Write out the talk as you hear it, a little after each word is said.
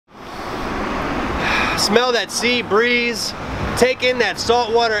Smell that sea breeze, take in that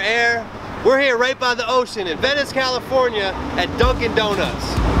saltwater air. We're here right by the ocean in Venice, California at Dunkin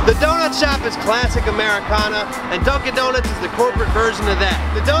Donuts. The donut shop is classic Americana, and Dunkin Donuts is the corporate version of that.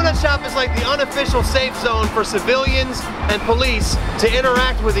 The donut shop is like the unofficial safe zone for civilians and police to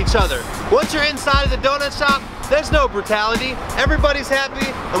interact with each other. Once you're inside of the donut shop, there's no brutality, everybody's happy,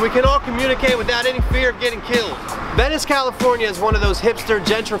 and we can all communicate without any fear of getting killed. Venice, California is one of those hipster,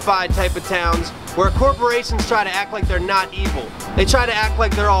 gentrified type of towns where corporations try to act like they're not evil. They try to act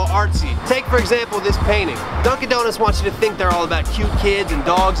like they're all artsy. Take, for example, this painting. Dunkin Donuts wants you to think they're all about cute kids and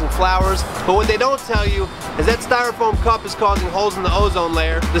dogs and flowers, but what they don't tell you is that styrofoam cup is causing holes in the ozone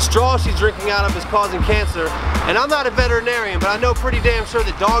layer, the straw she's drinking out of is causing cancer, and I'm not a veterinarian, but I know pretty damn sure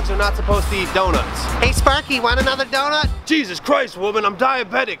that dogs are not supposed to eat donuts. Hey Sparky, want another donut? Jesus Christ, woman, I'm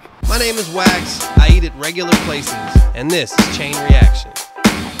diabetic. My name is Wax, I eat at regular places, and this is Chain Reaction.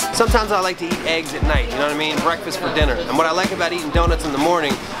 Sometimes I like to eat eggs at night, you know what I mean? Breakfast for dinner. And what I like about eating donuts in the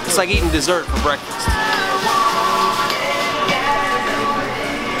morning, it's like eating dessert for breakfast.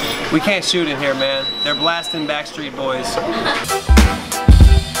 We can't shoot in here, man. They're blasting Backstreet Boys.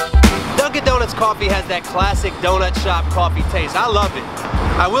 Dunkin Donuts coffee has that classic donut shop coffee taste. I love it.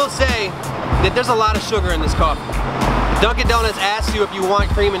 I will say that there's a lot of sugar in this coffee. Dunkin Donuts asks you if you want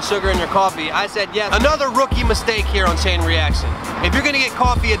cream and sugar in your coffee. I said yes. Another rookie mistake here on Chain Reaction. If you're gonna get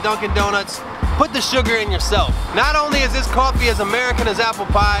coffee at Dunkin Donuts, put the sugar in yourself. Not only is this coffee as American as apple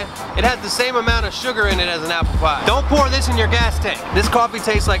pie, it has the same amount of sugar in it as an apple pie. Don't pour this in your gas tank. This coffee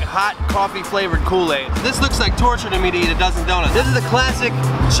tastes like hot coffee flavored Kool-Aid. This looks like torture to me to eat a dozen donuts. This is a classic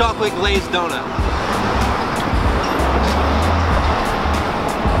chocolate glazed donut.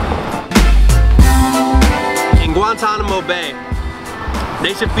 In Guantanamo Bay,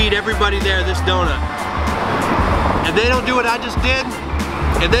 they should feed everybody there this donut. If they don't do what I just did,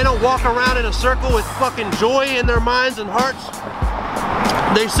 if they don't walk around in a circle with fucking joy in their minds and hearts,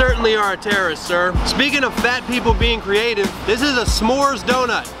 they certainly are a terrorist, sir. Speaking of fat people being creative, this is a s'mores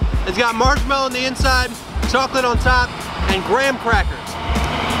donut. It's got marshmallow on the inside, chocolate on top, and graham crackers.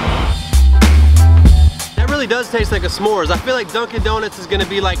 That really does taste like a s'mores. I feel like Dunkin Donuts is gonna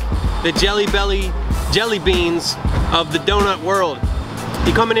be like the Jelly Belly jelly beans of the donut world.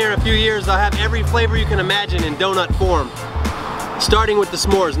 You come in here in a few years, they'll have every flavor you can imagine in donut form, starting with the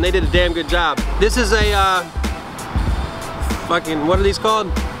s'mores, and they did a damn good job. This is a fucking, what are these called?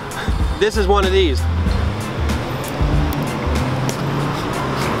 This is one of these.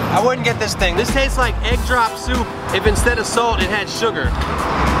 I wouldn't get this thing. This tastes like egg drop soup if instead of salt it had sugar.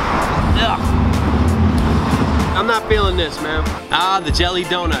 Ugh. I'm not feeling this, man. Ah, the jelly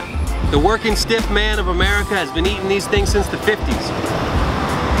donut. The working stiff man of America has been eating these things since the 50s.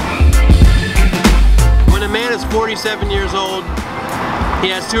 When a man is 47 years old,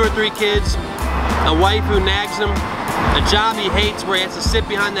 he has 2 or 3 kids, a wife who nags him, a job he hates where he has to sit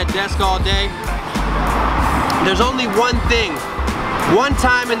behind that desk all day, there's only one thing, one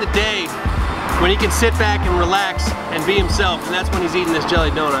time in the day when he can sit back and relax and be himself, and that's when he's eating this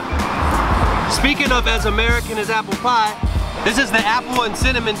jelly donut. Speaking of as American as apple pie, this is the apple and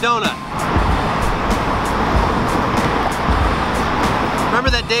cinnamon donut. Remember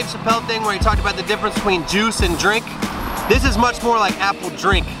that Dave Chappelle thing where he talked about the difference between juice and drink? This is much more like apple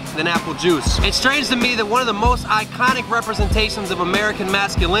drink than apple juice. It's strange to me that one of the most iconic representations of American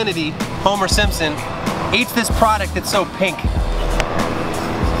masculinity, Homer Simpson, eats this product that's so pink.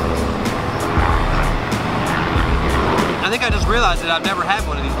 I think I just realized that I've never had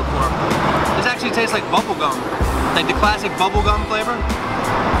one of these before. This actually tastes like bubble gum. Like the classic bubblegum flavor.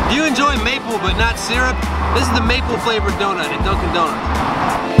 Do you enjoy maple but not syrup? This is the maple flavored donut at Dunkin Donuts.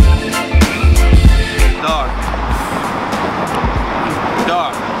 Dog.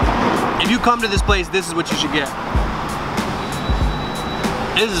 Dog. If you come to this place, this is what you should get.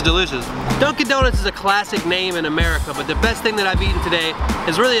 This is delicious. Dunkin Donuts is a classic name in America, but the best thing that I've eaten today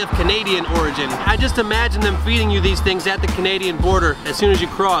is really of Canadian origin. I just imagine them feeding you these things at the Canadian border as soon as you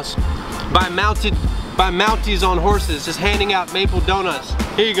cross by Mounties on horses, just handing out maple donuts.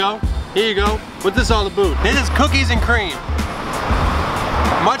 Here you go, here you go. What's this all about? This is cookies and cream.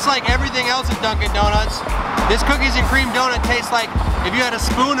 Much like everything else at Dunkin Donuts, this cookies and cream donut tastes like if you had a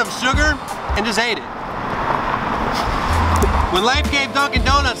spoon of sugar and just ate it. When life gave Dunkin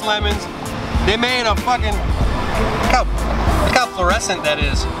Donuts lemons, they made a fucking, look how fluorescent that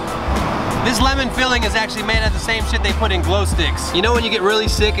is. This lemon filling is actually made out of the same shit they put in glow sticks. You know when you get really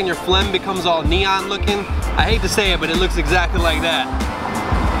sick and your phlegm becomes all neon looking? I hate to say it, but it looks exactly like that.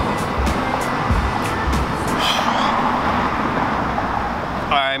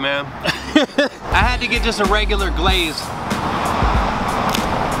 Alright, man. I had to get just a regular glaze.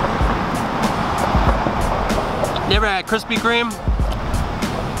 Never had Krispy Kreme?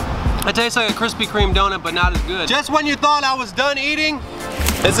 It tastes like a Krispy Kreme donut, but not as good. Just when you thought I was done eating,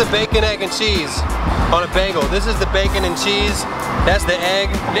 this is a bacon, egg, and cheese on a bagel. This is the bacon and cheese. That's the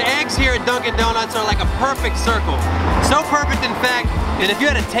egg. The eggs here at Dunkin Donuts are like a perfect circle. So perfect, in fact, that if you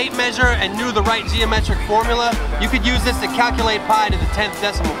had a tape measure and knew the right geometric formula, you could use this to calculate pi to the 10th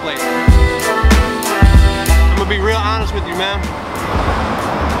decimal place. I'm gonna be real honest with you, man.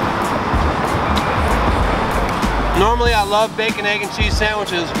 Normally I love bacon, egg, and cheese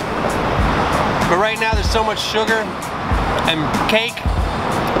sandwiches, but right now there's so much sugar and cake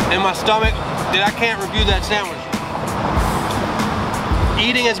in my stomach that I can't review that sandwich.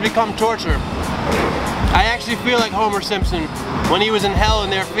 Eating has become torture. I actually feel like Homer Simpson when he was in hell and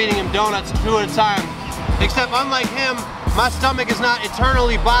they're feeding him donuts 2 at a time. Except unlike him, my stomach is not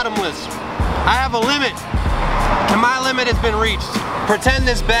eternally bottomless. I have a limit, and my limit has been reached. Pretend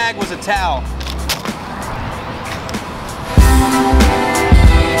this bag was a towel.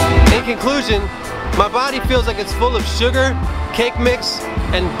 In conclusion, my body feels like it's full of sugar, cake mix,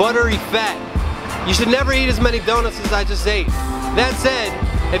 and buttery fat. You should never eat as many donuts as I just ate. That said,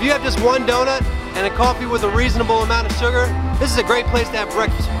 if you have just one donut and a coffee with a reasonable amount of sugar, this is a great place to have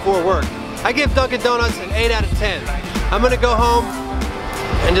breakfast before work. I give Dunkin Donuts an 8 out of 10. I'm gonna go home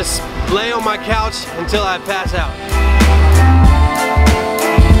and just lay on my couch until I pass out.